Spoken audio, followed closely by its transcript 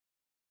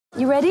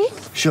You ready?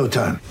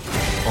 Showtime.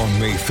 On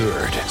May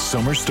 3rd,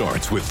 summer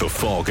starts with The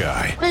Fall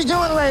Guy. Let's do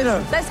it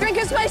later. Let's drink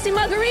a spicy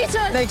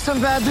margarita. Make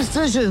some bad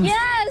decisions.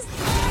 Yes!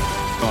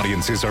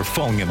 Audiences are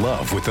falling in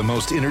love with the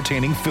most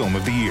entertaining film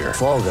of the year.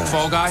 Fall Guy.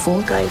 Fall Guy?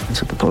 Fall guy.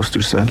 That's what the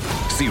poster said.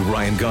 See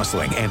Ryan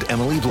Gosling and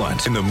Emily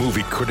Blunt in the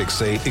movie critics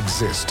say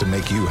exists to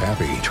make you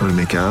happy. Trying to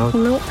make it out?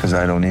 Nope. Because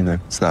I don't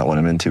either. It's not what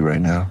I'm into right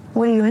now.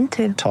 What are you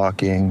into?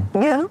 Talking.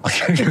 Yeah.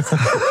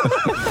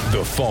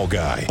 The Fall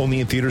Guy.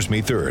 Only in theaters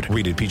May 3rd.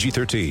 Rated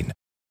PG-13.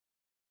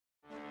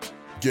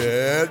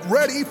 Get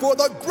ready for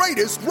the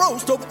greatest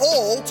roast of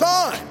all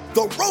time.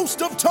 The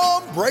Roast of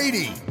Tom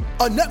Brady.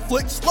 A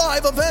Netflix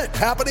live event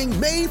happening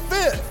May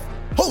 5th.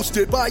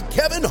 Hosted by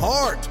Kevin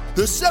Hart.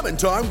 The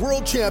 7-time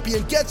world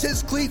champion gets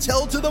his cleats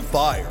held to the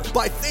fire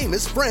by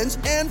famous friends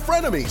and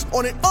frenemies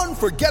on an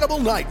unforgettable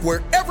night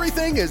where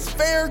everything is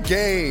fair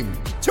game.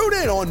 Tune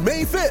in on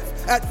May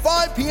 5th at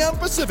 5 p.m.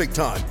 Pacific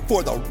time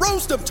for the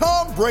Roast of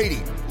Tom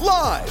Brady.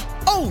 Live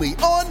only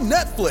on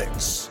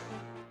Netflix.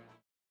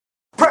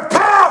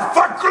 Prepare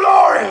for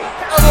glory!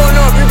 I wanna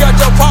know if you got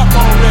your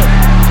popcorn ready.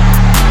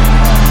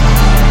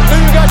 Do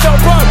you got your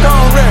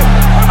popcorn ready?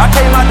 I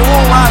came out the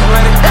womb, I was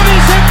ready. And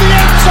he's hit the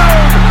end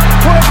zone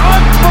for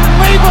an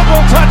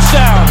unbelievable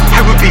touchdown. I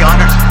would be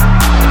honored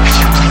if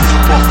you played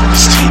football for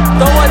this team.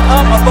 Throw it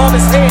up above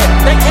his head.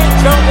 They can't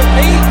jump with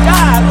me.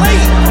 Golly.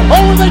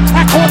 Oh, they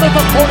tackle him at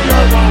the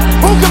 40-yard line.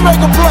 Who can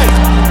make a play?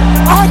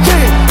 I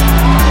can.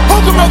 Who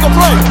can make a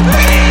play?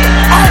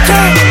 I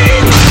can.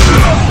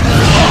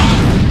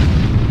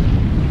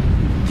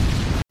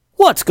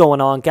 What's going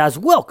on, guys?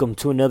 Welcome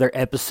to another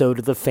episode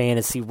of the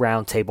Fantasy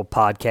Roundtable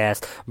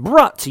Podcast,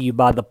 brought to you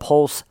by the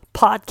Pulse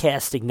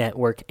Podcasting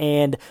Network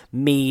and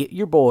me,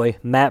 your boy,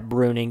 Matt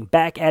Bruning,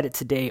 back at it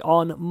today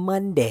on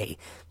Monday,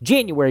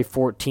 January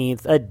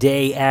 14th, a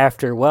day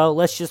after, well,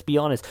 let's just be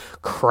honest,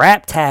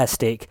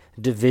 craptastic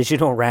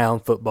divisional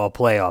round football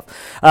playoff.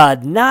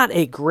 Not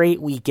a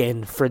great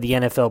weekend for the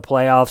NFL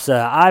playoffs.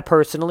 I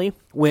personally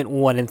went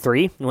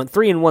 1-3, went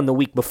 3-1 the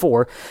week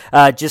before.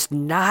 Just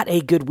not a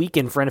good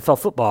weekend for NFL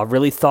football. I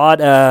really thought,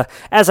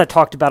 as I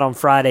talked about on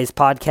Friday's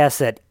podcast,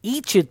 that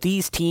each of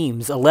these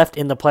teams left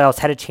in the playoffs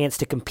had a chance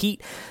to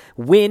compete,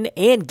 win,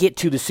 and get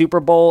to the Super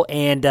Bowl,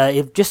 and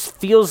it just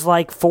feels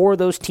like for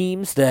those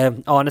teams,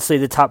 honestly,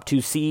 the top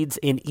two seeds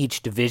in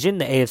each division,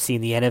 the AFC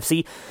and the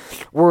NFC,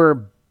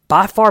 were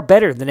by far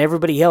better than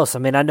everybody else. I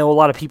mean, I know a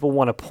lot of people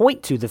want to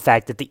point to the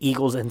fact that the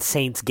Eagles and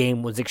Saints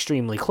game was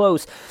extremely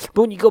close,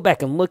 but when you go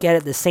back and look at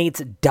it, the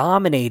Saints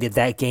dominated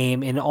that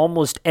game in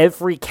almost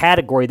every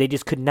category. They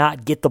just could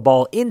not get the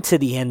ball into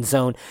the end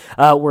zone,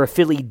 where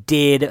Philly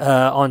did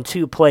on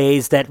two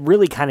plays that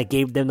really kind of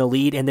gave them the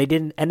lead, and they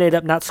ended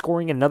up not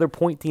scoring another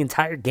point the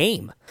entire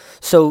game.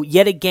 So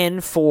yet again,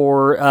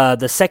 for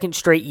the second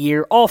straight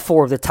year, all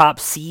four of the top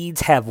seeds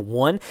have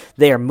won.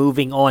 They are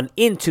moving on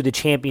into the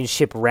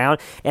championship round,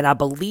 and I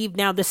believe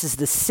now this is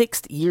the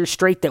 6th year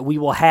straight that we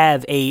will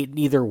have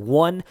either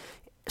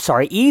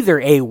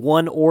a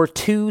 1 or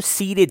 2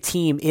 seeded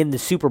team in the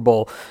Super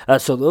Bowl.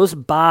 So those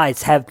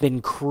byes have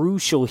been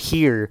crucial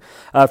here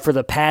for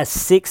the past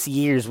 6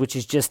 years, which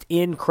is just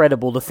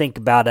incredible to think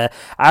about.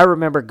 I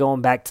remember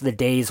going back to the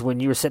days when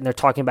you were sitting there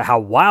talking about how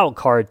wild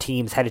card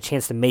teams had a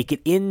chance to make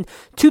it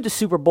into the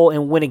Super Bowl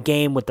and win a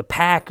game with the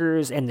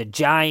Packers and the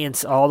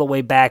Giants all the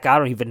way back. I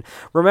don't even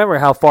remember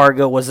how far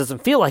ago it was. It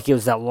doesn't feel like it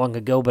was that long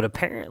ago, but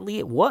apparently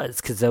it was,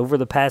 because over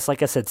the past,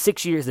 like I said,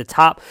 6 years, the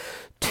top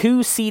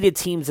 2 seeded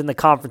teams in the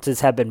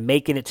conferences have been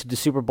making it to the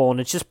Super Bowl, and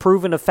it's just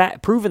proven the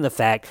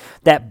fact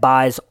that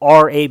byes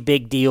are a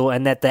big deal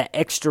and that the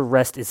extra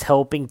rest is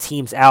helping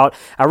teams out.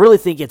 I really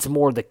think it's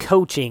more the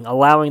coaching,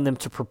 allowing them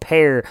to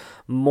prepare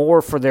more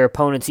for their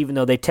opponents, even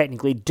though they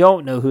technically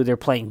don't know who they're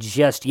playing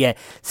just yet,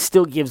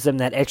 still gives them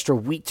that extra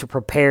week to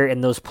prepare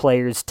and those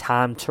players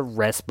time to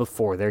rest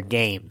before their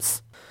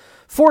games.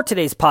 For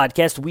today's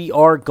podcast, we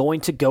are going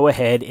to go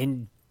ahead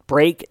and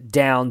break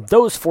down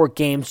those 4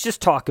 games,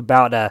 just talk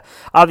about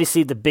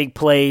obviously the big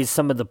plays,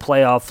 some of the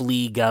playoff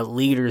league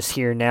leaders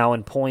here now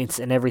in points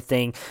and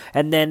everything,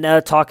 and then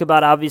talk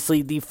about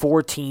obviously the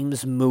 4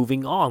 teams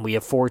moving on. We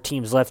have 4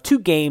 teams left, 2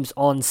 games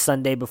on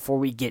Sunday before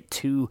we get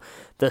to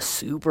the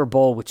Super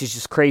Bowl, which is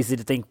just crazy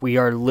to think we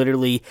are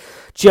literally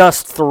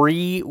just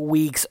 3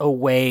 weeks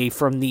away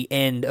from the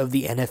end of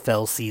the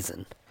NFL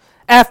season.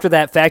 After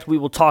that fact, we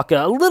will talk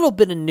a little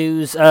bit of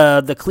news.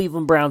 The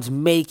Cleveland Browns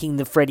making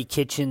the Freddie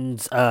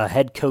Kitchens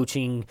head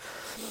coaching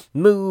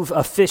move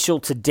official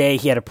today.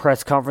 He had a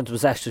press conference. It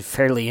was actually a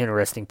fairly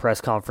interesting press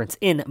conference,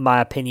 in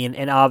my opinion,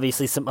 and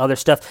obviously some other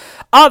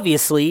stuff.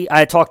 Obviously,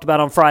 I talked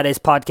about on Friday's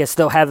podcast,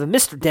 though, having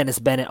Mr. Dennis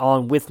Bennett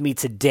on with me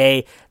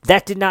today.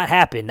 That did not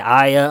happen.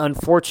 I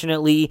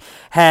unfortunately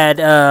had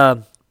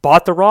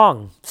bought the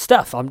wrong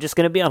stuff. I'm just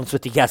going to be honest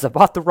with you guys. I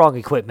bought the wrong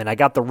equipment. I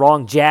got the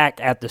wrong jack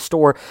at the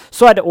store,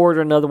 so I had to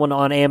order another one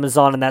on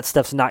Amazon, and that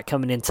stuff's not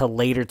coming until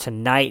later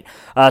tonight.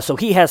 So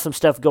he has some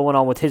stuff going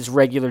on with his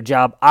regular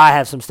job. I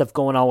have some stuff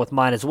going on with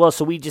mine as well,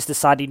 so we just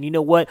decided, you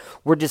know what?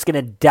 We're just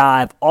going to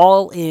dive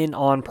all in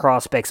on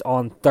prospects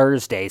on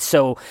Thursday.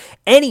 So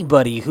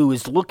anybody who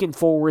is looking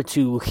forward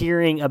to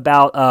hearing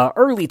about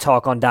early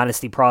talk on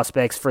dynasty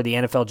prospects for the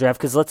NFL draft,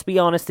 because let's be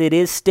honest, it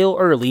is still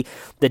early.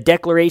 The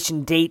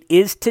declaration date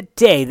is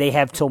today. They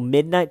have till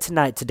midnight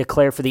tonight to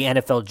declare for the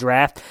NFL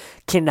draft.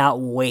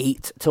 Cannot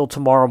wait till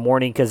tomorrow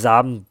morning because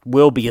I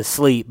will be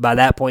asleep by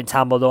that point in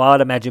time, although I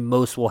would imagine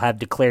most will have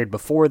declared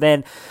before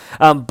then.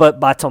 But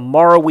by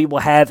tomorrow, we will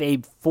have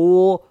a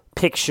full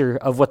picture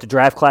of what the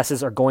draft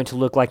classes are going to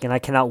look like, and I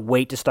cannot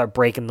wait to start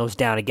breaking those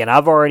down again.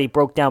 I've already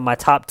broke down my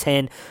top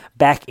 10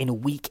 back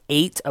in week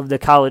 8 of the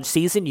college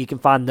season. You can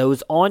find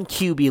those on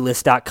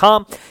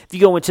QBList.com. If you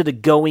go into the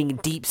Going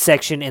Deep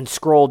section and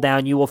scroll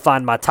down, you will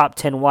find my top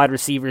 10 wide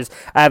receivers.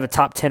 I have a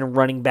top 10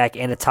 running back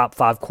and a top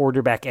 5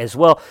 quarterback as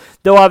well,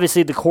 though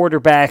obviously the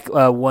quarterback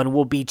one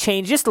will be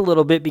changed just a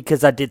little bit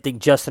because I did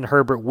think Justin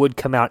Herbert would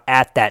come out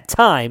at that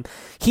time.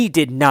 He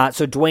did not,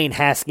 so Dwayne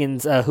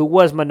Haskins, who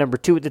was my number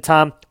 2 at the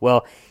time,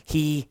 well,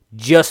 he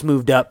just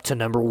moved up to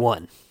number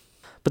 1.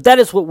 But that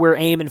is what we're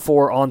aiming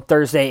for on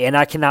Thursday, and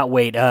I cannot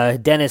wait.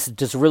 Dennis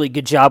does a really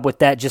good job with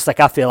that, just like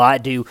I feel I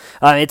do.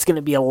 It's going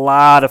to be a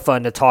lot of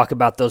fun to talk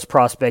about those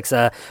prospects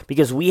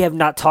because we have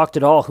not talked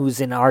at all who's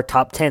in our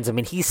top 10s. I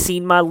mean, he's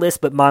seen my list,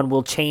 but mine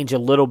will change a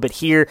little bit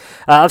here.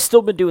 I've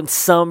still been doing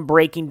some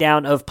breaking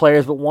down of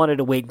players, but wanted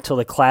to wait until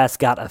the class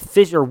got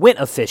official or went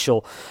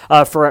official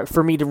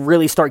for me to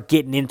really start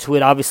getting into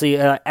it. Obviously,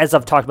 as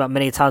I've talked about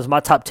many times, my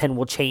top 10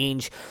 will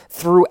change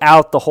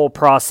throughout the whole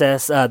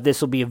process.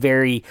 This will be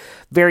a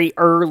very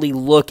early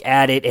look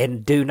at it,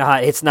 and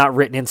it's not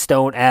written in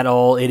stone at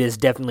all. It is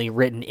definitely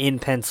written in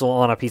pencil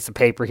on a piece of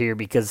paper here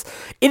because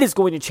it is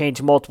going to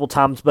change multiple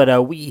times,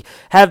 but we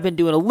have been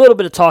doing a little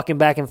bit of talking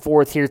back and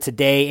forth here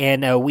today,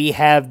 and we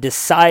have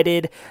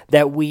decided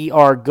that we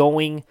are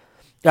going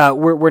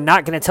we're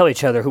not going to tell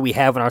each other who we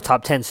have in our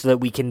top 10 so that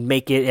we can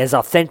make it as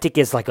authentic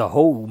as like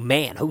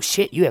oh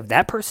shit, you have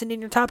that person in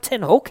your top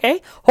 10?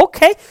 Okay.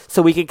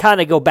 So we can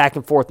kind of go back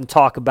and forth and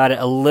talk about it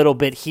a little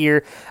bit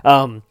here.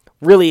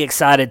 Really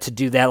excited to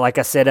do that. Like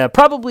I said,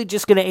 probably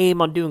just going to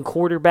aim on doing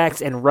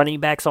quarterbacks and running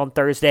backs on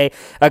Thursday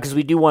because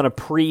we do want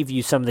to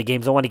preview some of the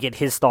games. I want to get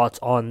his thoughts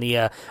on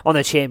the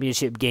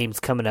championship games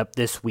coming up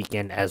this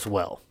weekend as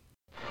well.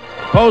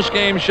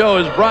 Post-game show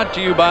is brought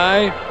to you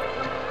by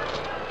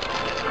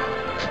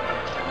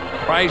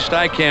Christ,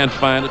 I can't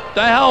find it.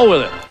 The hell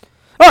with it.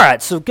 All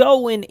right, so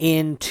going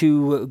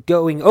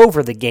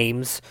over the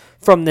games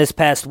from this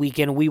past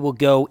weekend, we will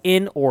go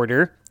in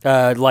order.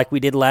 Like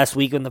we did last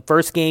week, in the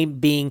first game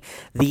being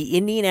the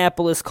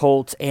Indianapolis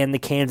Colts and the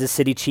Kansas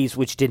City Chiefs,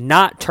 which did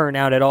not turn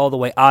out at all the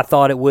way I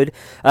thought it would.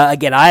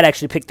 Again, I had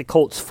actually picked the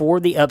Colts for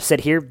the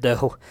upset here,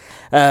 though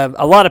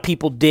a lot of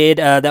people did.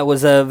 That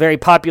was a very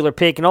popular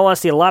pick, and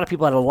honestly, a lot of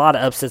people had a lot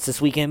of upsets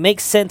this weekend. It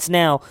makes sense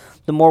now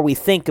the more we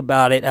think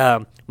about it.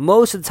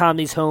 Most of the time,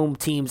 these home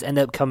teams end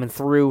up coming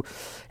through,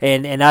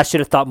 and I should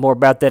have thought more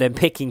about that and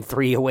picking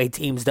 3 away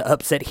teams to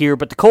upset here.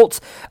 But the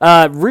Colts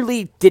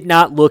really did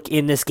not look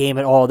in this game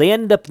at all. They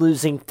ended up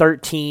losing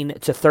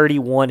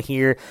 13-31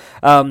 here.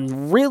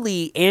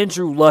 Really,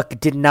 Andrew Luck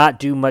did not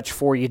do much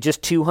for you.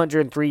 Just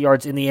 203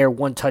 yards in the air,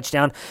 1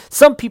 touchdown.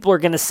 Some people are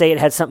going to say it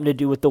had something to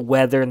do with the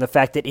weather and the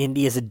fact that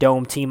Indy is a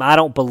dome team. I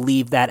don't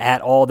believe that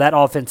at all. That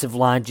offensive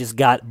line just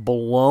got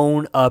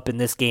blown up in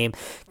this game.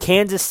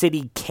 Kansas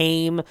City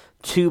came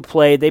to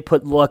play. They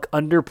put Luck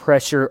under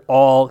pressure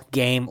all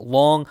game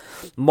long.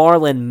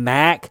 Marlon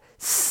Mack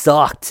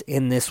sucked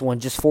in this one.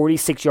 Just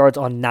 46 yards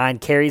on 9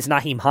 carries.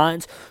 Nyheim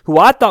Hines, who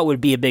I thought would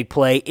be a big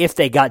play if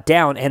they got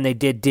down, and they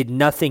did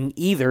nothing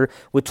either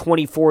with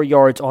 24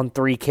 yards on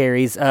 3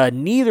 carries.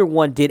 Neither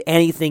one did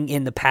anything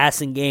in the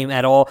passing game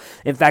at all.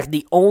 In fact,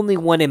 the only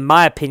one, in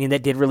my opinion,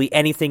 that did really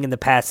anything in the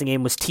passing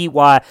game was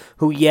T.Y.,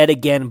 who yet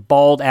again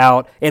balled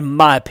out, in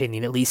my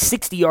opinion, at least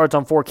 60 yards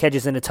on 4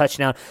 catches and a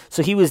touchdown.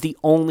 So he was the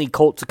only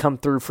Colt to come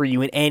through for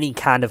you in any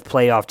kind of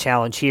playoff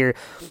challenge here.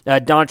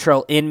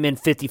 Dontrell Inman,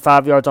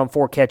 55 yards on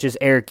 4 catches.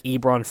 Eric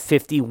Ebron,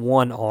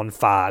 51 on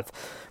 5.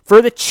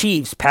 For the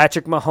Chiefs,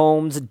 Patrick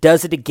Mahomes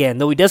does it again.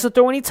 Though he doesn't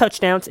throw any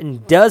touchdowns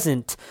and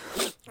doesn't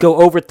go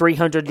over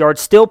 300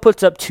 yards, still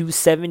puts up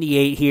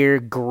 278 here.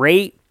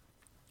 Great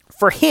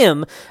for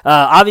him.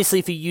 Obviously,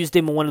 if you used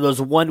him in one of those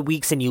 1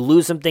 weeks and you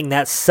lose something,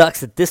 that sucks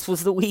that this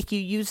was the week you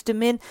used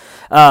him in.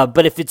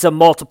 But if it's a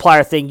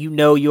multiplier thing, you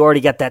already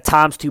got that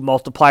 ×2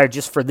 multiplier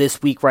just for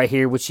this week right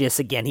here, which, yes,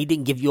 again, he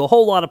didn't give you a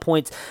whole lot of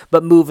points,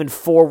 but moving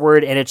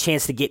forward and a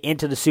chance to get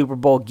into the Super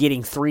Bowl,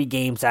 getting 3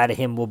 games out of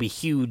him will be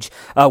huge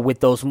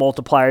with those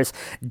multipliers.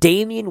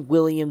 Damian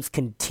Williams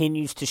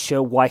continues to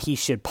show why he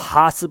should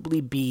possibly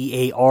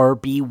be a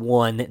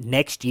RB1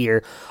 next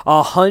year.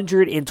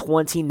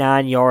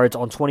 129 yards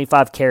on 25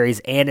 carries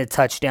and a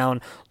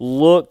touchdown.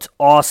 Looked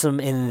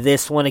awesome in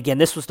this one. Again,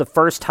 this was the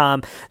first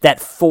time that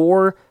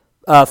 4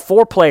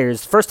 4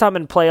 players, first time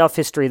in playoff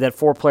history that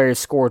 4 players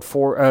scored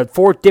 4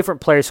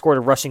 different players scored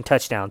a rushing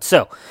touchdown.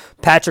 So,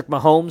 Patrick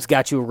Mahomes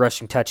got you a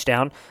rushing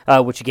touchdown,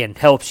 which again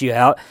helps you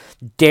out.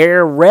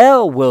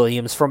 Darrell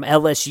Williams from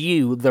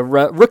LSU, the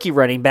rookie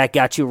running back,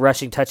 got you a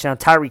rushing touchdown.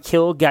 Tyreek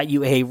Hill got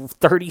you a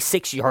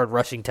 36-yard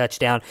rushing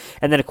touchdown.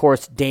 And then, of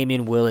course,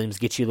 Damian Williams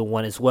gets you the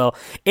one as well.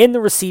 In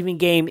the receiving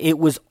game, it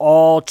was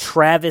all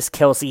Travis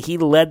Kelce. He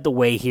led the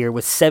way here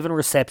with 7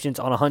 receptions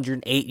on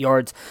 108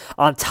 yards.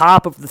 On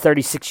top of the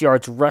 36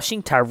 yards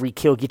rushing, Tyreek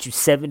Hill gets you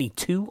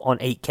 72 on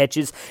 8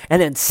 catches.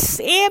 And then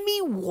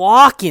Sammy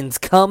Watkins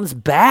comes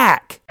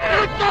back.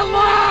 It's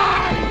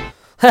alive!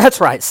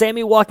 That's right.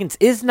 Sammy Watkins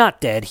is not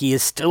dead. He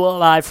is still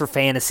alive for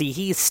fantasy.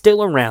 He is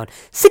still around.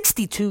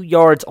 62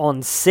 yards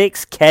on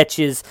 6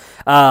 catches.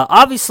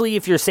 Obviously,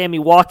 if you're a Sammy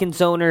Watkins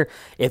owner,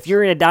 if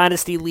you're in a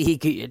dynasty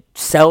league,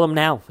 sell him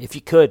now if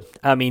you could.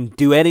 I mean,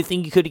 do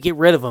anything you could to get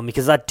rid of him,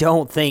 because I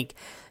don't think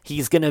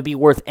he's going to be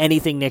worth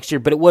anything next year.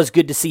 But it was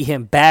good to see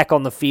him back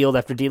on the field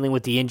after dealing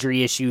with the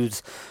injury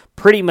issues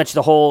pretty much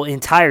the whole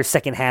entire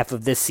second half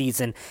of this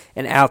season,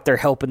 and out there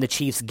helping the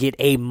Chiefs get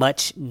a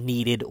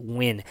much-needed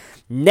win.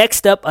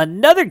 Next up,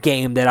 another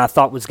game that I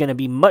thought was going to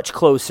be much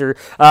closer.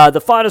 The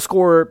final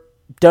score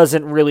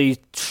doesn't really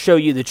show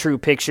you the true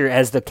picture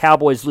as the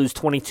Cowboys lose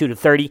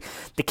 22-30.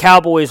 The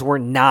Cowboys were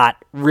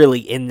not really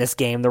in this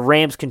game. The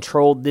Rams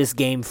controlled this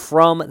game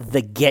from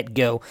the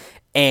get-go,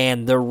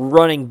 and the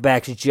running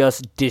backs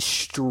just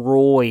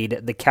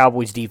destroyed the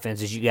Cowboys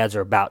defense, as you guys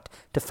are about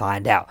to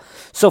find out.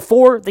 So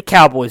for the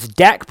Cowboys,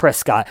 Dak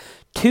Prescott,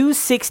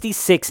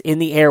 266 in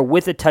the air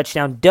with a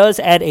touchdown, does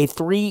add a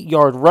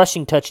 3-yard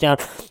rushing touchdown.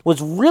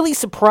 Was really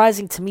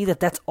surprising to me that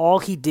that's all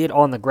he did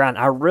on the ground.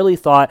 I really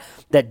thought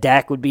that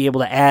Dak would be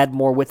able to add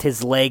more with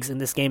his legs in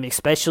this game,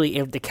 especially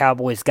if the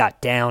Cowboys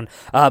got down,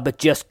 but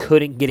just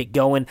couldn't get it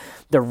going.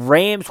 The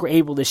Rams were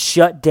able to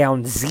shut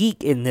down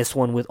Zeke in this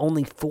one with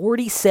only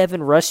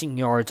 47 rushing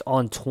yards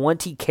on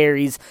 20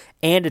 carries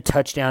and a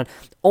touchdown.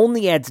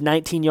 Only adds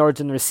 19 yards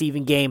in the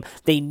receiving game.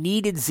 They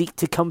needed Zeke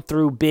to come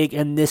through big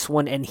in this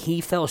one, and he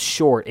fell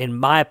short, in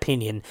my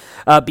opinion,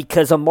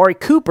 because Amari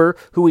Cooper,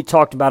 who we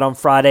talked about on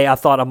Friday, I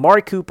thought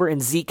Amari Cooper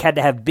and Zeke had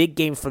to have big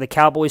games for the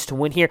Cowboys to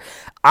win here.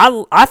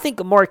 I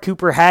think Amari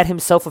Cooper had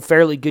himself a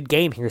fairly good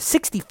game here.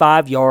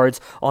 65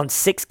 yards on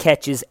 6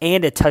 catches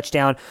and a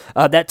touchdown.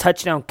 That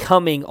touchdown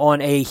coming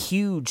on a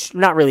huge,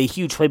 not really a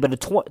huge play, but a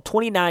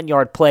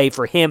 29-yard play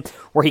for him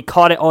where he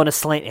caught it on a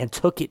slant and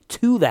took it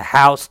to the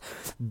house.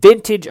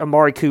 Vintage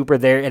Amari Cooper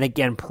there, and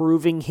again,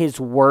 proving his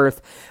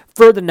worth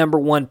for the number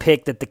 1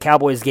 pick that the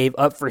Cowboys gave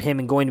up for him,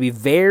 and going to be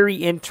very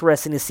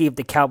interesting to see if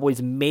the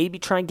Cowboys maybe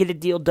try and get a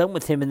deal done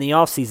with him in the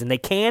offseason. They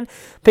can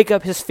pick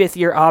up his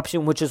 5th-year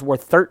option, which is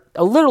worth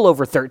a little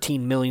over $13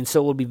 million,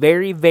 so it will be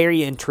very,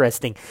 very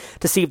interesting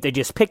to see if they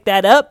just pick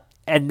that up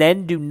and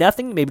then do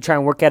nothing, maybe try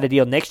and work out a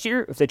deal next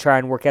year, if they try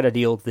and work out a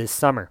deal this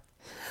summer.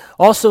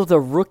 Also, the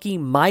rookie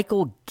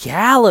Michael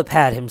Gallup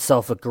had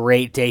himself a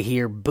great day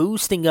here,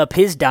 boosting up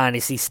his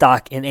dynasty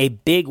stock in a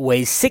big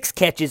way. 6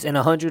 catches and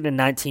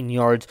 119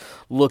 yards,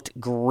 looked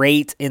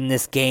great in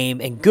this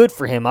game, and good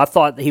for him. I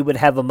thought he would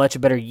have a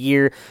much better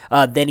year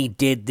than he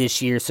did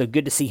this year, so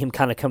good to see him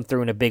kind of come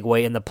through in a big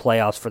way in the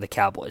playoffs for the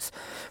Cowboys.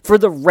 For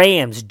the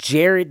Rams,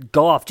 Jared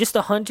Goff, just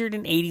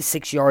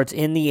 186 yards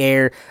in the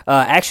air,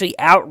 actually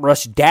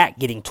outrushed Dak,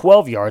 getting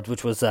 12 yards,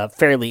 which was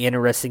fairly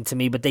interesting to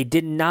me, but they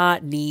did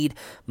not need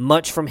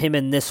much from him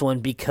in this one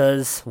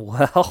because,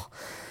 well,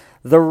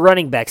 the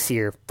running backs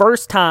here.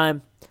 First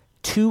time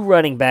 2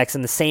 running backs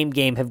in the same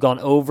game have gone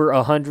over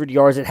 100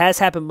 yards. It has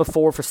happened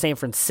before for San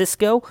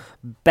Francisco.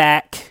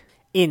 Back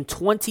in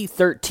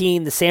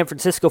 2013, the San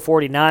Francisco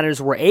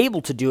 49ers were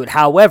able to do it.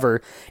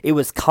 However, it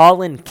was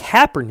Colin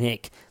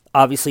Kaepernick,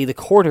 obviously the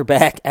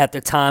quarterback at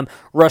the time,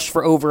 rushed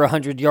for over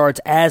 100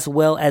 yards, as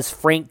well as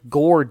Frank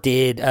Gore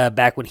did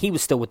back when he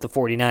was still with the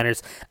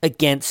 49ers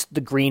against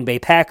the Green Bay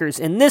Packers.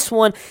 In this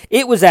one,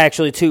 it was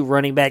actually 2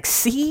 running backs.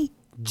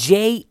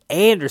 C.J.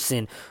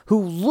 Anderson, who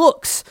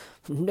looks,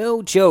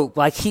 no joke,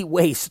 like he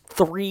weighs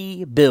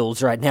 3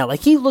 bills right now.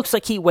 Like he looks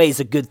like he weighs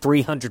a good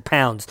 300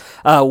 pounds.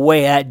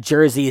 Way that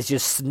jersey is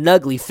just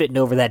snugly fitting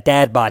over that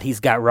dad bod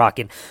he's got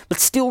rocking. But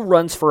still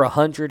runs for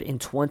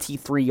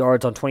 123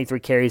 yards on 23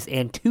 carries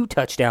and 2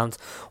 touchdowns,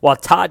 while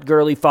Todd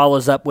Gurley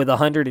follows up with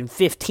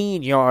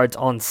 115 yards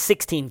on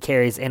 16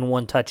 carries and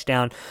 1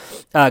 touchdown.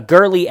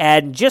 Gurley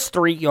adding just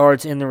 3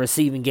 yards in the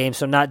receiving game,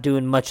 so not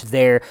doing much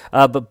there.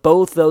 But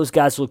both those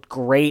guys looked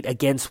great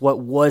against what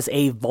was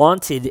a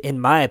vaunted, in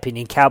my opinion,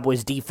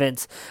 Cowboys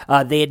defense.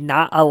 They had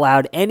not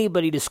allowed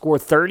anybody to score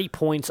 30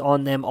 points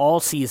on them all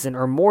season,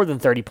 or more than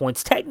 30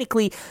 points.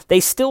 Technically, they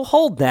still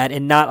hold that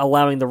in not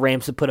allowing the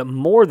Rams to put up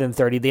more than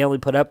 30. They only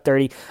put up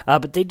 30,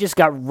 but they just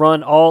got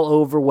run all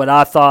over. What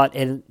I thought,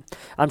 and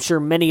I'm sure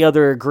many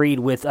other agreed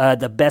with,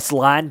 the best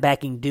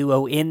linebacking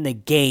duo in the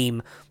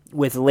game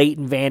with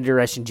Leighton Vander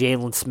Esch and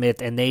Jalen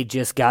Smith, and they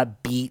just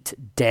got beat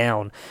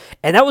down.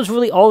 And that was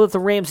really all that the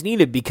Rams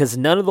needed because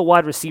none of the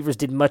wide receivers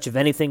did much of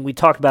anything. We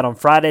talked about on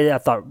Friday, I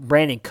thought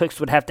Brandon Cooks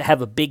would have to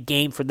have a big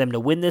game for them to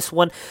win this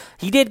one.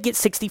 He did get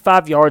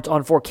 65 yards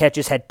on 4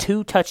 catches, had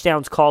 2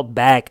 touchdowns called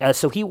back,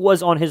 so he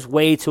was on his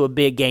way to a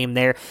big game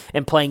there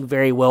and playing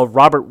very well.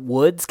 Robert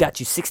Woods got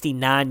you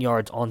 69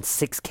 yards on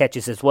 6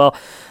 catches as well.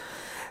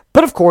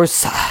 But, of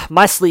course,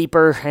 my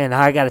sleeper, and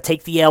I got to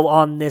take the L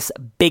on this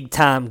big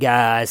time,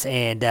 guys,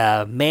 and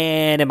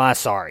man, am I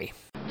sorry.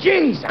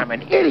 Jeez, I'm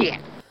an idiot.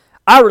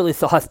 I really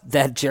thought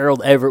that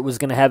Gerald Everett was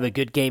going to have a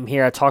good game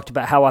here. I talked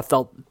about how I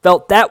felt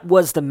that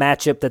was the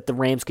matchup that the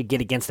Rams could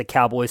get against the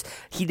Cowboys.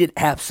 He did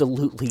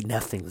absolutely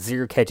nothing.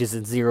 0 catches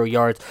and 0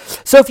 yards.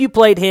 So if you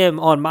played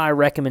him on my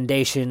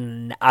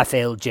recommendation, I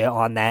failed you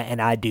on that,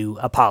 and I do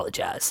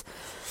apologize.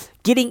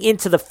 Getting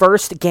into the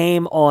first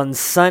game on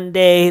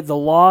Sunday, the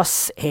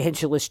Los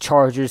Angeles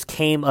Chargers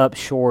came up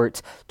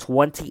short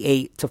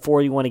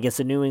 28-41 against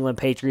the New England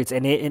Patriots,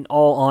 and it, in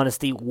all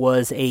honesty,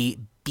 was a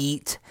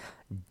beat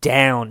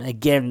down.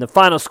 Again, the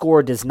final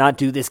score does not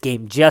do this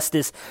game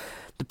justice.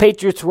 The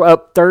Patriots were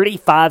up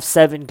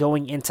 35-7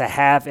 going into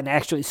half and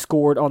actually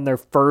scored on their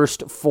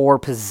first 4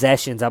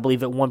 possessions. I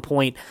believe at one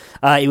point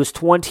it was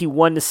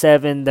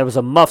 21-7. There was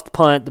a muffed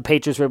punt. The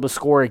Patriots were able to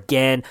score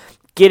again.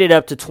 Get it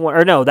up to 20,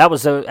 or no, that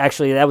was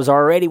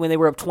already when they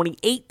were up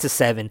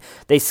 28-7.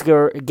 They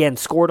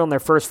scored on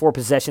their first 4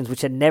 possessions, which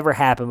had never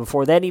happened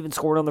before. Then even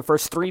scored on the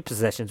first 3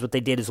 possessions, what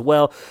they did as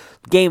well.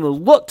 The game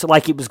looked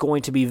like it was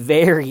going to be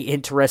very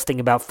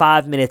interesting about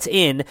 5 minutes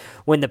in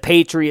when the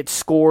Patriots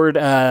scored.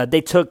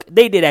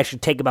 They did actually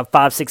take about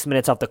 5-6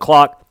 minutes off the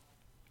clock.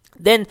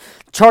 Then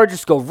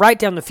Chargers go right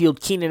down the field.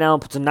 Keenan Allen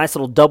puts a nice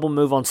little double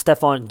move on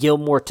Stephon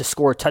Gilmore to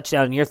score a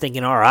touchdown. And you're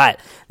thinking, all right,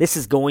 this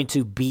is going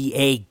to be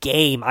a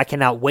game. I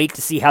cannot wait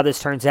to see how this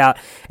turns out.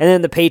 And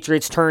then the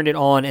Patriots turned it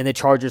on, and the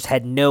Chargers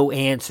had no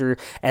answer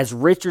as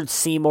Richard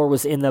Seymour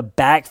was in the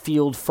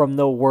backfield from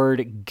the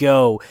word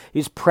go. He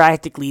was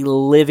practically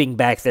living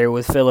back there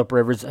with Phillip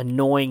Rivers,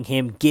 annoying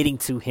him, getting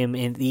to him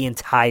in the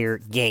entire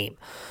game.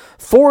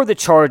 For the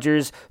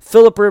Chargers,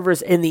 Phillip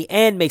Rivers in the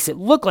end makes it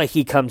look like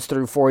he comes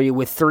through for you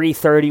with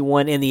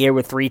 331 in the air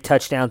with 3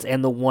 touchdowns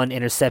and the 1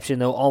 interception,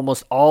 though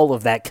almost all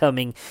of that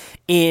coming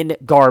in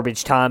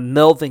garbage time.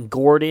 Melvin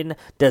Gordon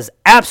does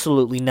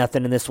absolutely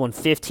nothing in this one,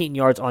 15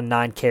 yards on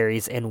 9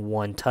 carries and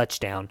 1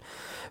 touchdown.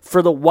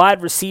 For the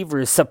wide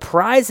receivers,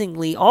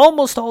 surprisingly,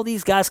 almost all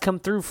these guys come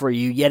through for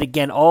you. Yet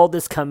again, all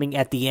this coming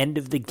at the end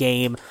of the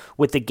game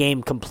with the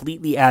game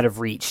completely out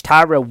of reach.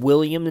 Tyrell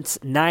Williams,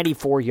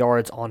 94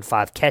 yards on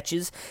 5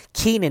 catches.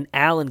 Keenan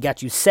Allen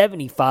got you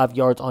 75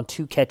 yards on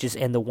 2 catches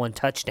and the 1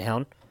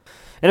 touchdown.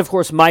 And, of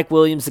course, Mike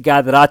Williams, the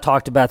guy that I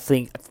talked about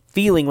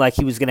feeling like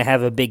he was going to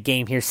have a big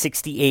game here,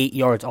 68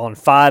 yards on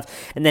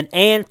 5. And then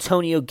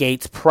Antonio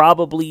Gates,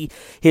 probably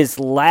his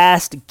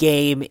last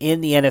game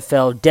in the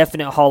NFL,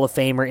 definite Hall of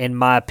Famer in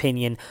my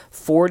opinion,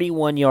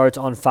 41 yards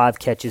on 5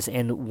 catches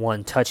and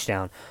 1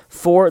 touchdown.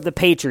 For the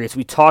Patriots,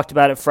 we talked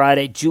about it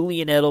Friday,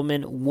 Julian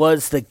Edelman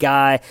was the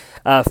guy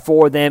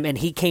for them, and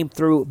he came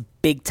through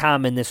big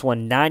time in this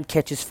one. 9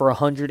 catches for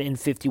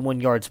 151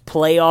 yards.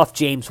 Playoff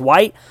James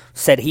White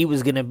said he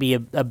was going to be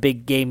a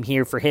big game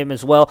here for him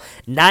as well.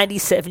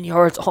 97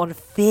 yards on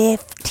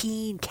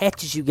 15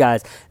 catches, you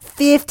guys.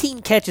 15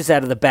 catches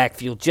out of the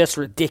backfield. Just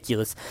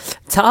ridiculous.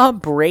 Tom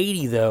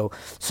Brady, though.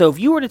 So if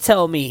you were to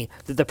tell me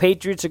that the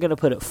Patriots are going to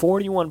put up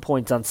 41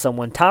 points on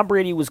someone, Tom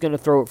Brady was going to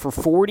throw it for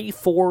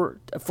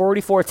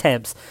 44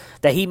 attempts,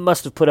 that he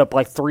must have put up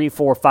like 3,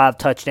 4, 5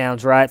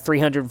 touchdowns, right?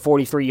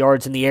 343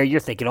 yards in the air. You're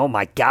thinking, oh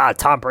my God,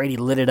 Tom Brady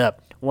lit it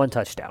up. 1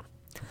 touchdown.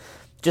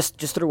 Just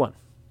threw 1.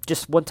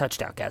 Just 1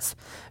 touchdown, guys.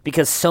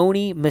 Because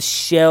Sony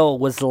Michel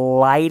was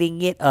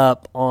lighting it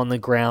up on the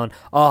ground.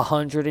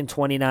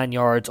 129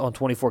 yards on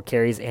 24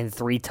 carries and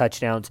 3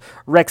 touchdowns.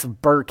 Rex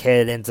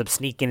Burkhead ends up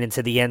sneaking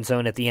into the end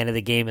zone at the end of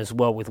the game as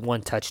well with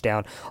 1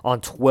 touchdown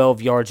on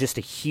 12 yards. Just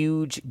a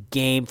huge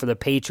game for the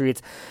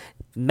Patriots.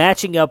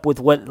 Matching up with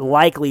what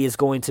likely is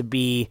going to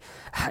be,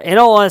 in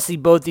all honesty,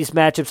 both these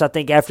matchups, I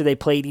think after they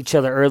played each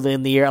other early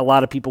in the year, a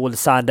lot of people would have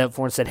signed up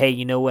for and said, hey,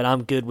 you know what,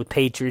 I'm good with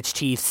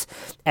Patriots-Chiefs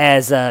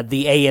as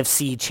the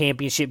AFC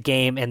Championship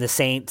game and the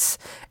Saints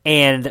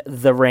and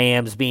the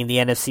Rams being the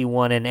NFC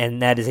one,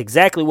 and that is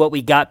exactly what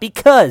we got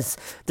because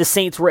the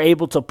Saints were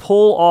able to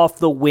pull off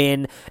the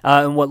win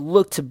in what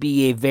looked to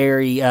be a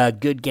very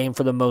good game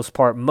for the most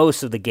part,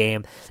 most of the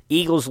game.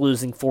 Eagles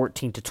losing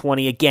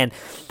 14-20. Again,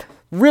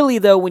 really,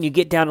 though, when you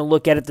get down and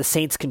look at it, the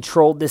Saints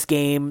controlled this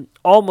game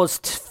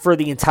almost for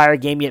the entire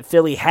game, yet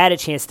Philly had a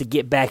chance to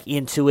get back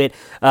into it.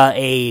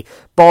 A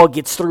ball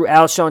gets through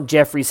Alshon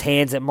Jeffrey's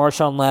hands that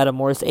Marshawn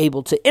Lattimore is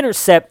able to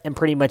intercept and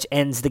pretty much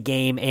ends the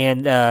game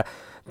and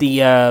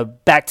the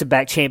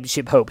back-to-back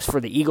championship hopes for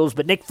the Eagles.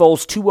 But Nick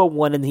Foles,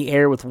 201 in the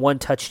air with 1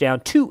 touchdown,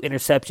 2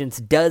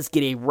 interceptions, does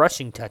get a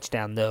rushing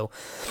touchdown, though.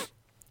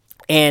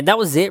 And that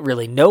was it,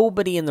 really.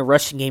 Nobody in the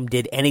rushing game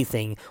did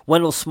anything.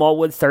 Wendell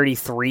Smallwood,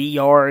 33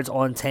 yards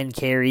on 10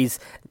 carries.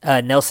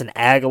 Nelson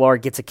Aguilar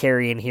gets a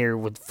carry in here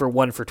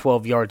for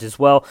 12 yards as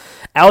well.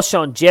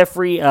 Alshon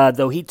Jeffrey,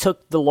 though he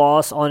took the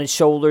loss on his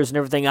shoulders and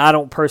everything, I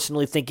don't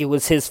personally think it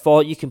was his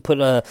fault. You can put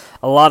a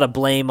lot of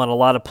blame on a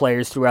lot of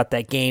players throughout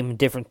that game,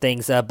 different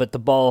things, but the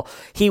ball,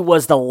 he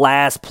was the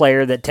last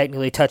player that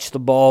technically touched the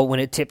ball when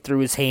it tipped through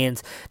his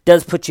hands.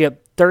 Does put you up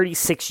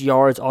 36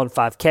 yards on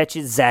 5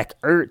 catches. Zach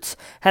Ertz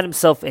had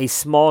himself a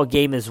small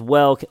game as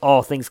well,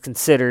 all things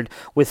considered,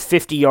 with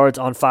 50 yards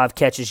on 5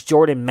 catches.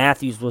 Jordan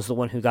Matthews was the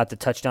one who got the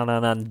touchdown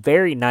on a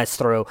very nice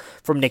throw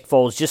from Nick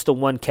Foles, just the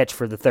one catch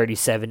for the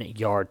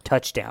 37-yard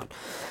touchdown.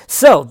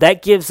 So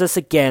that gives us,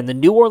 again, the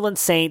New Orleans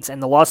Saints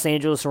and the Los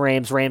Angeles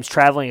Rams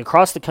traveling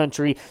across the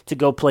country to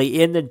go play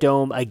in the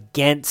Dome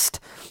against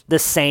the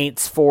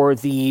Saints for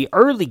the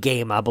early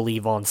game, I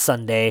believe, on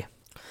Sunday.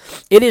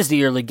 It is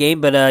the early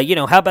game, but,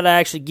 how about I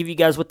actually give you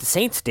guys what the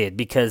Saints did,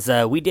 because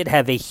we did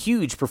have a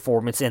huge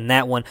performance in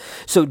that one.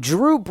 So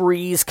Drew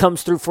Brees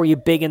comes through for you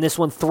big in this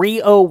one,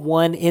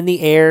 301 in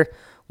the air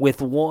with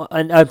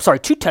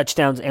 2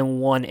 touchdowns and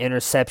 1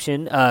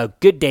 interception.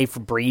 Good day for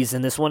Brees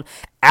in this one.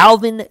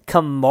 Alvin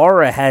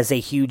Kamara has a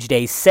huge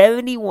day,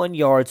 71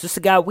 yards. This is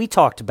a guy we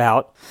talked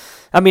about.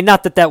 I mean,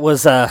 not that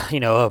was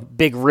a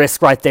big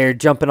risk right there,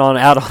 jumping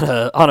out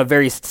on a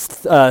very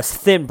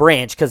thin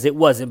branch, because it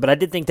wasn't. But I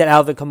did think that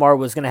Alvin Kamara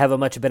was going to have a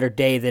much better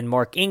day than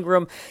Mark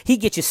Ingram. He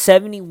gets you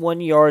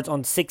 71 yards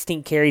on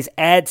 16 carries,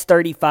 adds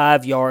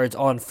 35 yards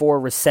on 4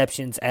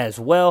 receptions as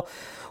well.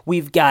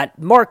 We've got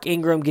Mark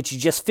Ingram gets you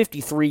just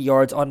 53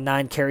 yards on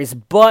 9 carries,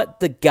 but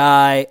the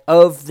guy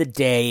of the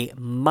day,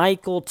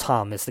 Michael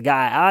Thomas, the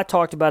guy I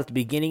talked about at the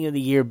beginning of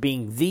the year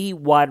being the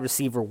wide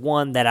receiver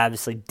 1, that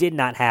obviously did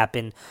not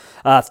happen.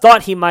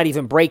 Thought he might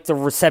even break the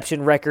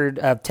reception record,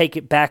 take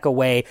it back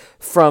away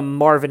from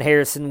Marvin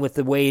Harrison with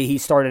the way he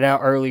started out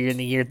earlier in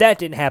the year. That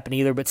didn't happen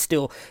either, but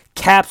still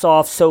caps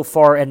off so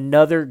far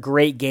another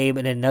great game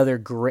and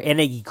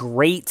a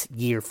great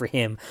year for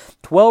him.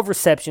 12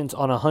 receptions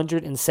on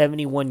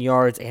 171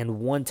 yards and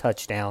 1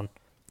 touchdown.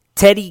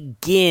 Teddy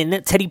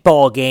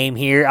Ballgame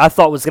here, I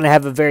thought was going to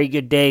have a very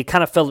good day.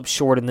 Kind of fell up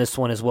short in this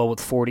one as well with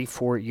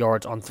 44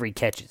 yards on 3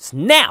 catches.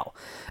 Now,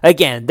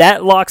 again,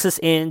 that locks us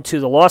into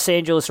the Los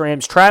Angeles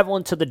Rams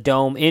traveling to the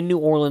Dome in New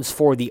Orleans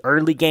for the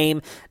early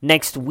game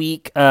next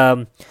week.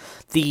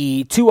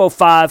 The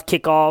 2:05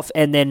 kickoff,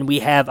 and then we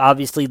have,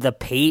 obviously, the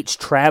Patriots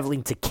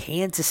traveling to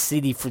Kansas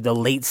City for the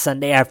late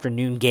Sunday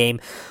afternoon game.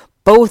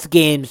 Both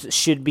games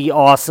should be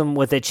awesome,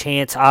 with a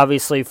chance,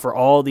 obviously, for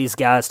all these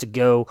guys to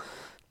go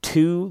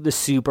to the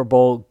Super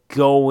Bowl.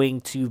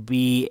 Going to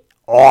be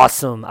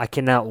awesome. I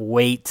cannot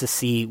wait to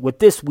see what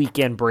this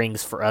weekend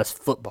brings for us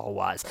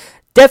football-wise.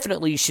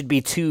 Definitely should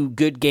be 2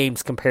 good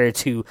games compared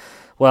to,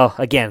 well,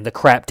 again, the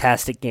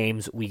craptastic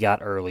games we got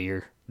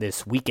earlier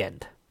this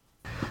weekend.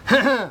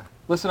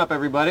 Listen up,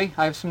 everybody.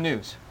 I have some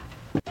news.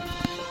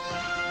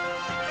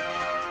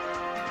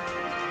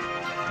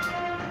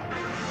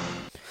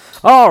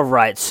 All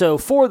right, so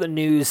for the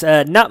news,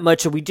 not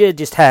much. We did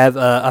just have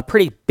a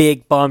pretty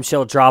big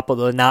bombshell drop,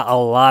 although not a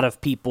lot of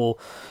people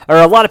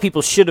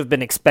should have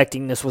been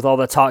expecting this with all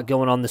the talk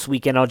going on this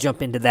weekend. I'll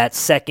jump into that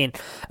second.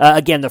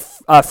 Again,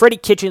 Freddie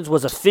Kitchens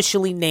was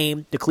officially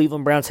named the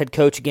Cleveland Browns head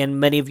coach. Again,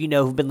 many of you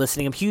know who've been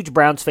listening. I'm a huge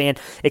Browns fan,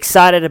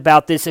 excited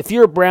about this. If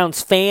you're a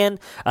Browns fan,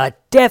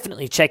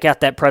 definitely check out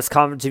that press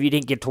conference. If you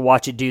didn't get to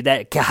watch it, dude,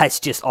 that guy's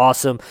just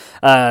awesome.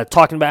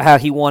 Talking about how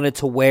he wanted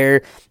to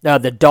wear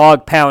the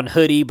dog pound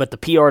hoodie, but the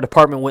PR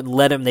department wouldn't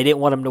let him. They didn't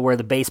want him to wear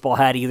the baseball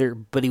hat either,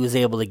 but he was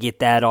able to get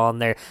that on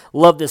there.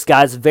 Love this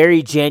guy's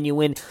very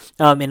genuine.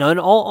 And in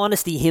all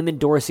honesty, him and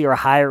Dorsey are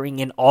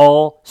hiring an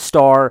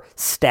all-star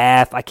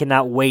staff. I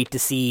cannot wait to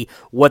see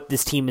what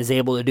this team is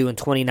able to do in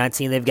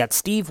 2019. They've got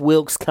Steve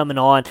Wilks coming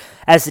on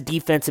as the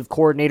defensive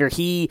coordinator.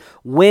 He,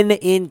 when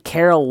in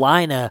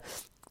Carolina,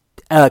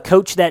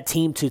 coached that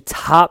team to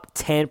top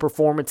 10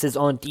 performances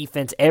on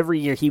defense every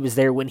year he was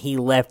there. When he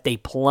left, they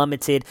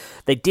plummeted.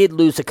 They did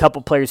lose a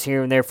couple players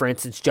here and there, for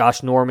instance,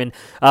 Josh Norman,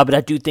 but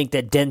I do think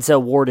that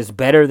Denzel Ward is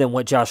better than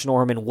what Josh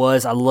Norman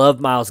was. I love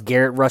Myles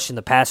Garrett rushing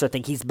the passer. I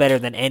think he's better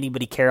than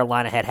anybody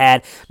Carolina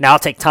had. Now I'll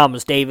take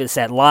Thomas Davis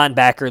at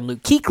linebacker and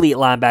Luke Kuechly at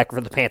linebacker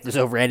for the Panthers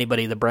over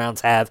anybody the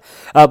Browns have,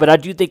 but I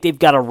do think they've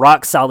got a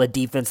rock-solid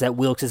defense that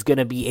Wilks is going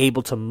to be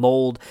able to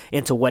mold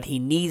into what he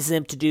needs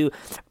them to do.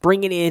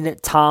 Bringing in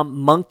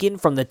Tom Monken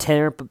from the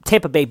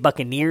Tampa Bay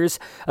Buccaneers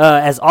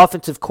as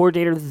offensive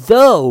coordinator,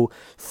 though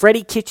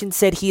Freddie Kitchens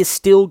said he is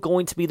still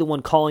going to be the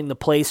one calling the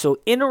play, so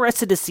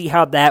interested to see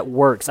how that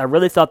works. I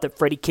really thought that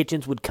Freddie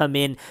Kitchens would come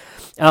in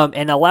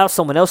and allow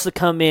someone else to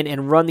come in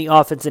and run the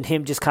offense and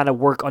him just kind of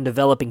work on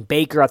developing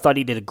Baker. I thought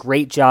he did a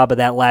great job of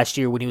that last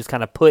year when he was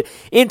kind of put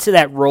into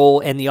that role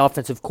and the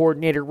offensive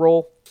coordinator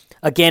role.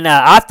 Again,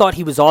 I thought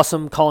he was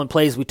awesome calling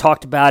plays. We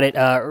talked about it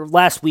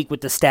last week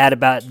with the stat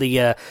about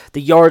the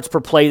yards per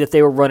play that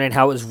they were running,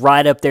 how it was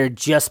right up there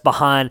just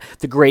behind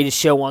the greatest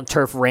show on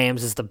turf.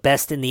 Rams is the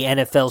best in the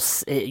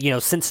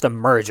NFL, since the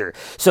merger.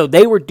 So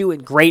they were doing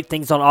great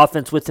things on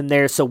offense with him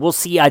there. So we'll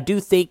see. I do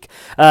think,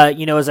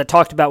 as I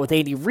talked about with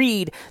Andy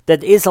Reid,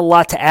 that is a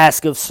lot to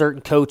ask of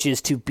certain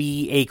coaches to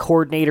be a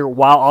coordinator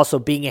while also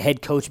being a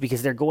head coach,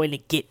 because they're going to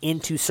get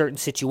into certain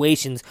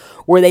situations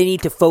where they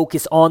need to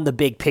focus on the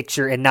big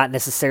picture and not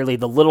necessarily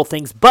the little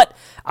things. But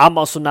I'm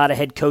also not a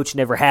head coach,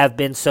 never have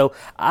been, so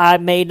I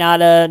may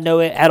not know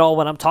it at all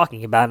what I'm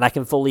talking about, and I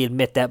can fully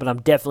admit that, but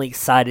I'm definitely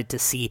excited to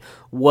see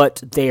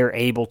what they're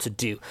able to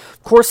do.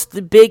 Of course,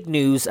 the big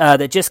news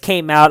that just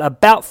came out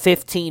about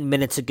 15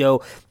 minutes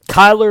ago,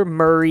 Kyler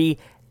Murray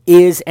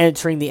is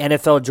entering the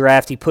NFL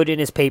draft. He put in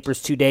his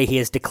papers today. He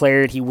has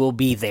declared he will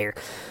be there.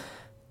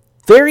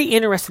 Very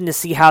interesting to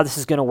see how this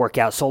is going to work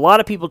out. So a lot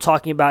of people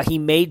talking about he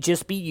may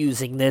just be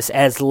using this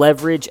as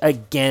leverage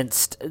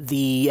against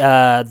the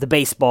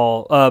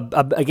baseball,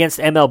 against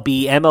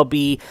MLB.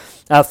 MLB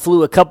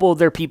flew a couple of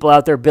their people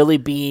out there, Billy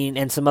Beane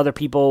and some other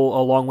people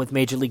along with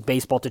Major League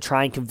Baseball, to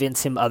try and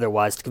convince him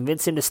otherwise, to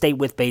convince him to stay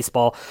with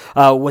baseball.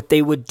 What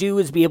they would do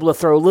is be able to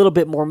throw a little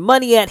bit more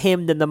money at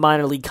him than the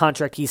minor league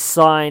contract he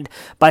signed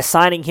by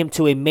signing him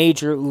to a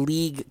major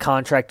league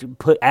contract,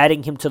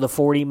 adding him to the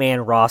 40-man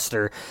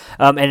roster.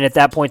 And at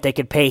that point, they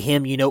could pay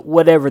him,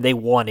 whatever they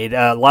wanted.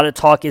 A lot of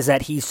talk is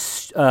that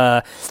he's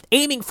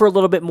aiming for a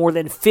little bit more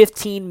than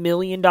 $15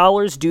 million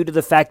due to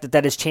the fact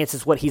that is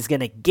chances what he's going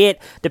to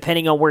get,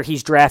 depending on where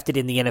he's drafted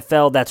in the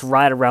NFL. That's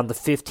right around the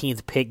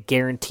 15th pick.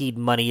 Guaranteed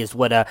money is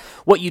what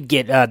you'd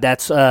get.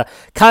 That's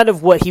kind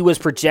of what he was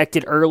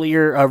projected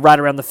earlier, right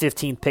around the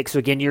 15th pick. So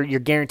again, you're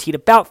guaranteed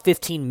about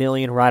 $15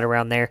 million right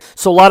around there.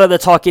 So a lot of the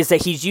talk is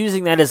that he's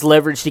using that as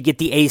leverage to get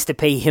the A's to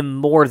pay him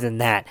more than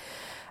that.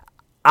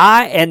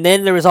 And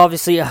then there was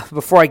obviously,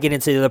 before I get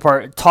into the other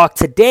part, talk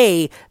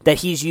today that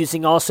he's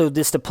using also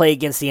this to play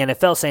against the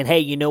NFL, saying, hey,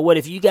 you know what,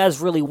 if you guys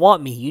really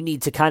want me, you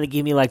need to kind of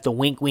give me like the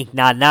wink, wink,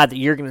 nod, nod that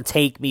you're going to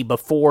take me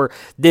before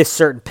this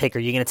certain pick, or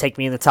you're going to take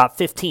me in the top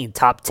 15,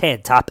 top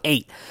 10, top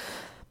 8.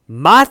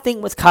 My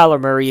thing with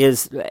Kyler Murray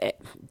is,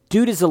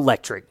 dude is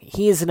electric.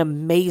 He is an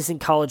amazing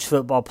college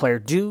football player.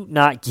 Do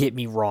not get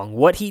me wrong.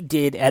 What he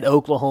did at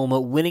Oklahoma,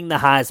 winning the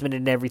Heisman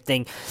and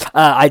everything,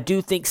 I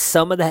do think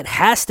some of that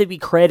has to be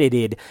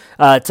credited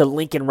to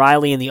Lincoln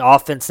Riley and the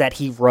offense that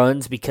he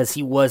runs, because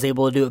he was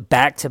able to do it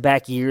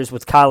back-to-back years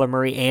with Kyler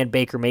Murray and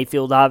Baker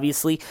Mayfield,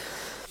 obviously.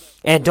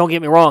 And don't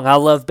get me wrong, I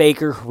love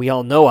Baker. We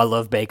all know I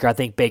love Baker. I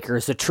think Baker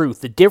is the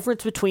truth. The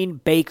difference between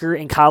Baker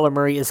and Kyler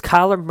Murray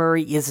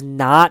is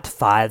not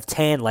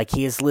 5'10" like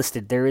he is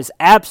listed. There is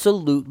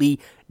absolutely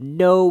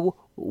no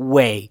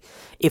way.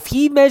 If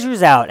he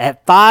measures out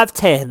at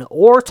 5'10"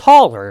 or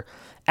taller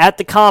at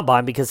the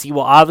combine, because he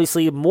will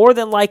obviously more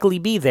than likely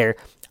be there,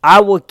 I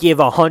will give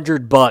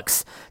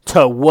 $100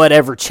 to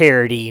whatever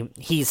charity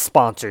he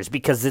sponsors,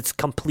 because it's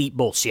complete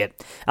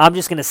bullshit. I'm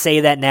just going to say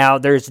that now.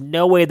 There's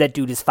no way that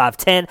dude is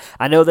 5'10".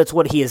 I know that's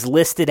what he is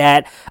listed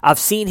at. I've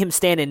seen him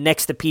standing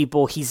next to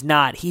people. He's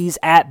not. He's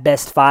at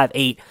best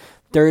 5'8".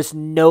 There's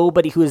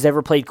nobody who has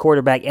ever played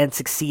quarterback and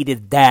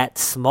succeeded that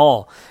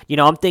small.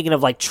 I'm thinking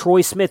of like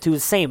Troy Smith, who's the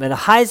same, and a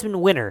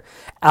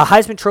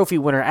Heisman Trophy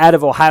winner out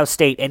of Ohio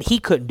State, and he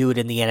couldn't do it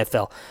in the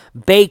NFL.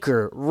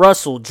 Baker,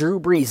 Russell, Drew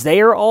Brees,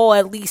 they are all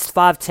at least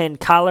 5'10".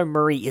 Kyler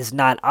Murray is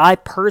not. I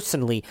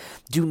personally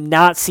do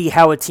not see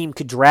how a team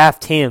could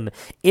draft him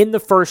in the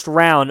first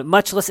round,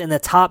 much less in the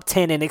top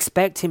 10, and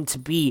expect him to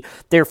be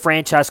their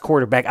franchise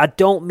quarterback. I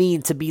don't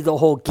mean to be the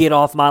whole get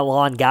off my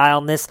lawn guy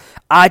on this.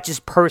 I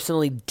just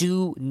personally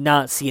do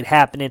not see it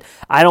happening.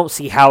 I don't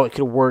see how it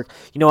could work.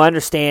 I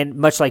understand,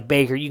 much like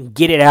Baker, you can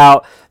get it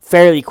out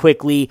fairly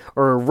quickly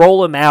or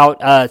roll him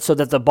out so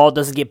that the ball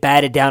doesn't get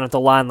batted down at the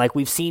line like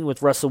we've seen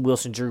with Russell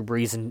Wilson, Drew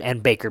Brees,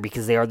 and Baker,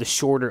 because they are the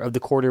shorter of the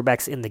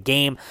quarterbacks in the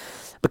game.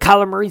 But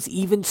Kyler Murray's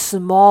even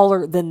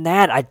smaller than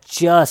that. I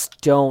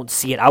just don't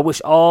see it. I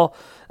wish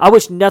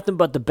nothing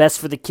but the best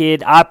for the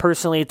kid. I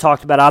personally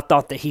talked about, I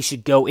thought that he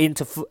should go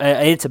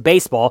into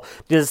baseball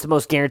because it's the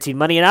most guaranteed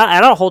money, and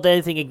I don't hold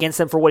anything against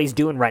him for what he's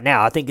doing right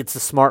now. I think it's a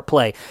smart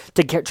play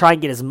to try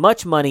and get as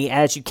much money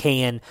as you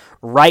can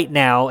right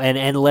now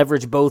and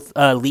leverage both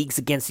leagues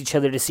against each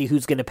other to see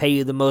who's going to pay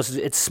you the most.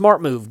 It's a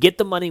smart move. Get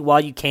the money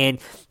while you can.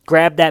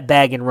 Grab that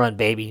bag and run,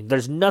 baby.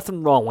 There's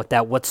nothing wrong with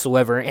that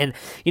whatsoever, and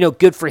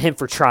good for him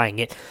for trying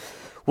it.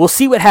 We'll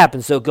see what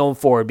happens, though, going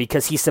forward,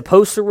 because he's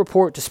supposed to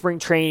report to spring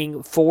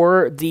training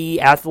for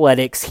the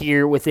Athletics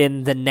here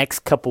within the next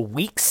couple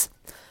weeks.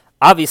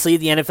 Obviously,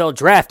 the NFL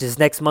draft is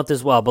next month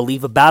as well. I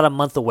believe about a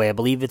month away. I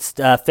believe it's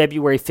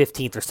February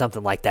 15th or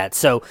something like that.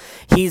 So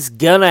he's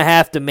going to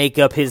have to make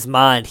up his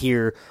mind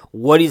here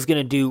what he's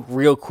going to do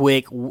real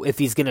quick, if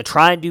he's going to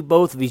try and do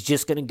both, if he's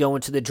just going to go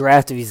into the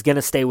draft, if he's going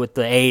to stay with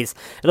the A's.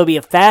 It'll be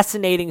a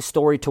fascinating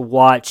story to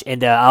watch,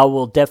 and I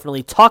will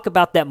definitely talk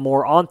about that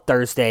more on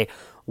Thursday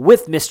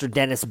with Mr.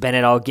 Dennis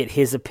Bennett. I'll get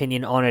his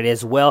opinion on it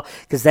as well,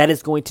 because that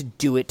is going to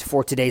do it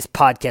for today's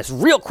podcast.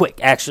 Real quick,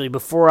 actually,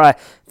 before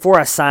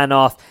I sign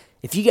off,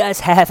 if you guys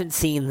haven't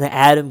seen the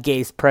Adam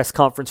Gase press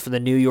conference for the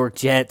New York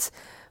Jets,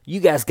 you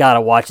guys got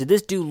to watch it.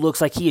 This dude looks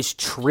like he is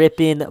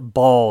tripping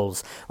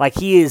balls. Like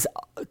he is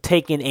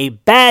taking a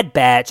bad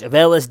batch of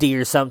LSD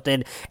or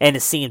something and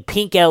is seeing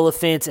pink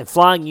elephants and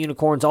flying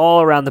unicorns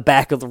all around the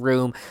back of the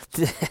room.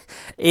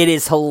 It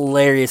is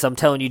hilarious. I'm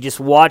telling you,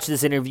 just watch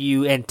this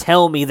interview and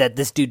tell me that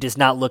this dude does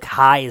not look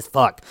high as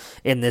fuck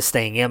in this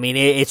thing. I mean,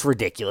 it's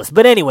ridiculous.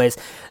 But anyways,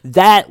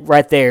 that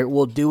right there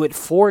will do it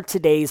for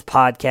today's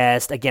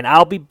podcast. Again,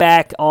 I'll be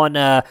back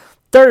on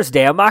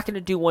Thursday. I'm not going to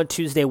do one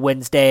Tuesday,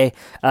 Wednesday,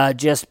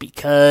 just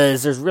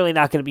because there's really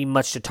not going to be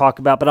much to talk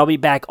about, but I'll be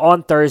back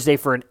on Thursday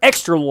for an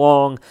extra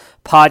long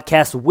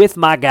podcast with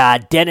my guy,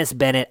 Dennis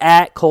Bennett,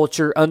 at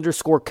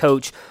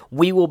culture_coach.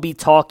 We will be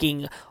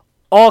talking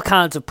all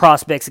kinds of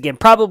prospects. Again,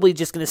 probably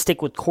just going to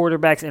stick with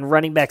quarterbacks and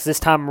running backs this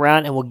time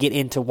around, and we'll get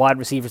into wide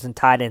receivers and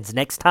tight ends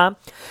next time.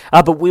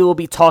 But we will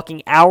be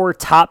talking our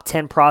top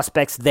 10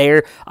 prospects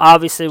there.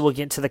 Obviously, we'll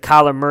get into the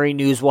Kyler Murray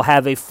news. We'll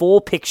have a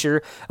full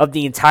picture of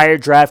the entire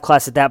draft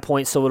class at that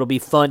point, so it'll be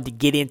fun to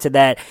get into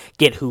that,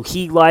 get who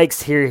he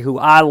likes, hear who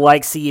I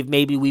like, see if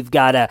maybe we've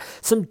got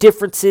some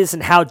differences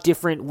in how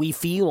different we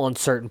feel on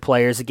certain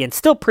players. Again,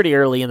 still pretty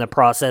early in the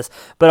process,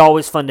 but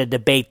always fun to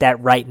debate that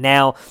right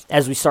now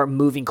as we start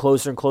moving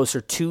closer and closer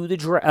to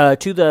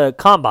the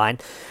combine,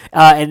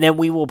 and then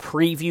we will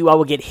preview. I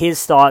will get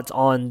his thoughts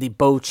on the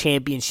both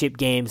championship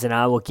games, and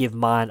I will give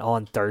mine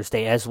on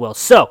Thursday as well.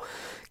 So,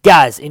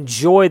 guys,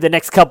 enjoy the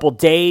next couple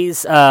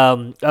days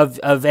of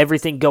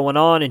everything going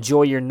on.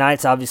 Enjoy your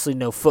nights. Obviously,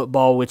 no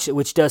football,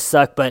 which does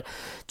suck, but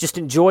just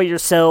enjoy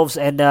yourselves.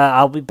 And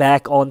I'll be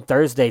back on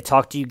Thursday.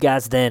 Talk to you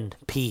guys then.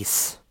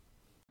 Peace.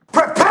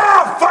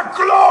 Prepare for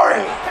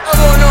glory! I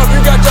don't know if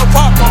you got your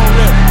popcorn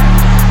ready.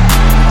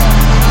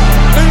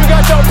 You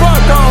got your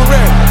popcorn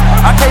ready.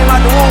 I came out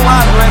the womb,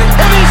 I was ready.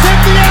 And he's hit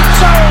the end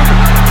zone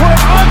for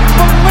an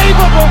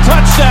unbelievable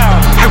touchdown.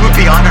 I would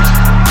be honored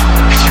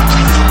if you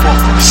played football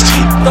for this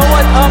team. Throw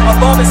it up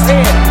above his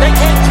head. They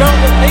can't jump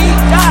with me.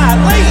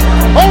 Golly.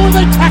 Over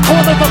the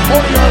tackle at the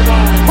 40-yard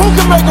line. Who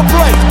can make a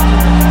play?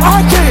 I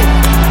can.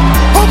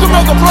 Who can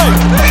make a play?